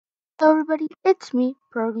Hello everybody, it's me,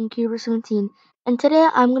 ProgramCuber17, and today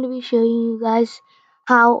I'm going to be showing you guys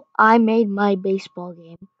how I made my baseball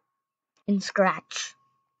game in Scratch.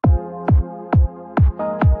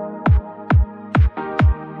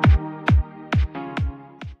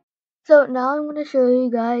 So now I'm going to show you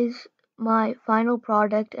guys my final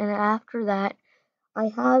product, and after that I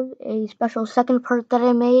have a special second part that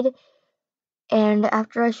I made, and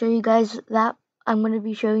after I show you guys that, I'm going to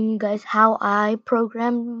be showing you guys how I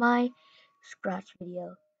programmed my Scratch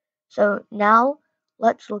video. So now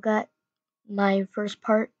let's look at my first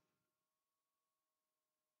part.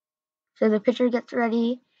 So the pitcher gets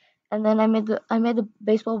ready, and then I made the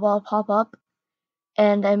baseball ball pop up,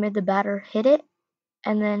 and I made the batter hit it,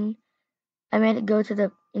 and then I made it go to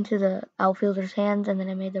the into the outfielder's hands, and then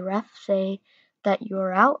I made the ref say that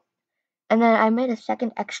you're out, and then I made a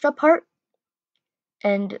second extra part,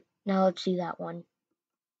 and now let's see that one.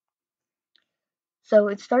 So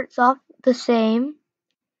it starts off the same,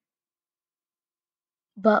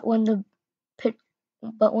 but when the pit,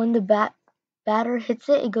 but when the batter hits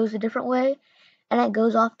it, it goes a different way, and it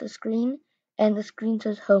goes off the screen, and the screen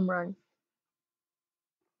says home run.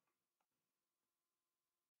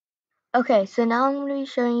 Okay, so now I'm going to be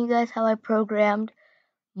showing you guys how I programmed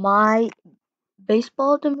my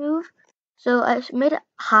baseball to move. So I made it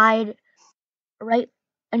hide right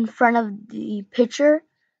in front of the pitcher.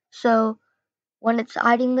 So when it's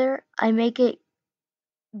hiding there, I make it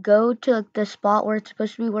go to like the spot where it's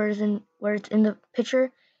supposed to be, where it's in the pitcher.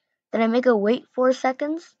 Then I make it wait 4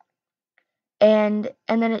 seconds, and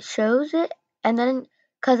then it shows it. And then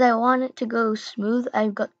because I want it to go smooth,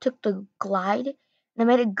 took the glide and I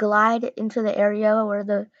made it glide into the area where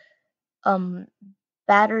the um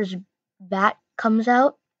batter's bat comes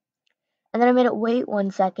out, and then I made it wait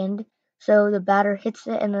 1 second so the batter hits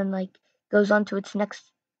it and then like goes on to its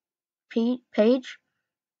next page,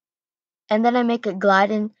 and then I make it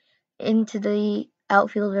glide into the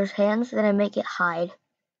outfielder's hands. Then I make it hide,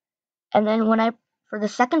 and then for the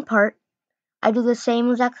second part I do the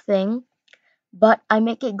same exact thing, but I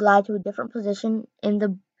make it glide to a different position in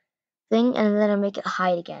the thing, and then I make it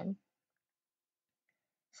hide again.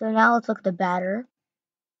 So now let's look at the batter.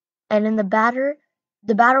 And in the batter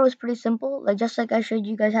was pretty simple. Like just like I showed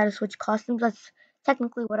you guys how to switch costumes, that's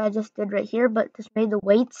technically what I just did right here, but just made the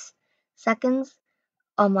waits seconds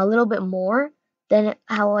a little bit more than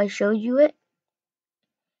how I showed you it.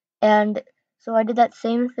 And so I did that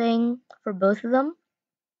same thing for both of them.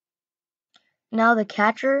 Now the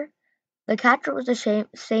catcher was the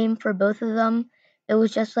same for both of them. It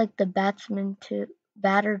was just like the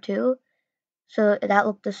batter too. So that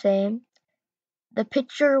looked the same. The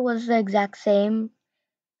pitcher was the exact same,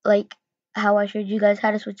 like how I showed you guys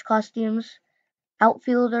how to switch costumes.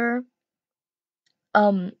 Outfielder,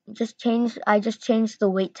 I just changed the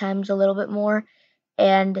wait times a little bit more,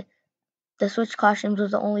 and the switch costumes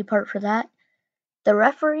was the only part for that. The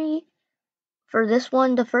referee for this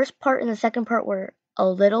one, the first part and the second part were a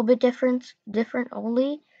little bit different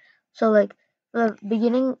only. So like the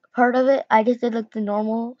beginning part of it, I just did like the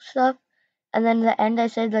normal stuff, and then the end I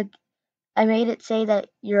said like I made it say that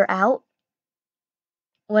you're out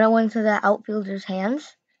when it went to the outfielder's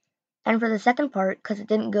hands. And for the second part, because it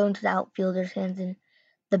didn't go into the outfielder's hands and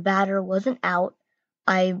the batter wasn't out,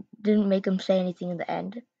 I didn't make him say anything in the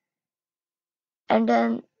end. And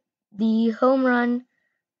then the home run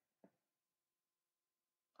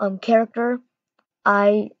character,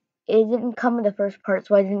 it didn't come in the first part,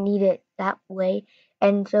 so I didn't need it that way.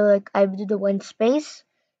 And so like I did the one space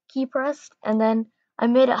key pressed, and then I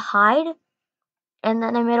made it hide, and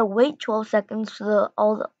then I made it wait 12 seconds so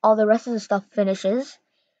all the rest of the stuff finishes.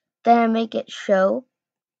 Then I make it show,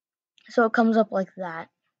 so it comes up like that.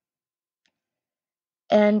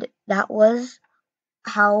 And that was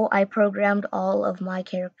how I programmed all of my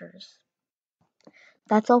characters.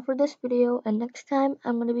 That's all for this video, and next time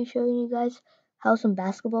I'm going to be showing you guys how some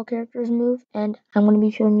basketball characters move, and I'm going to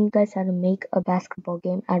be showing you guys how to make a basketball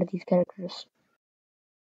game out of these characters.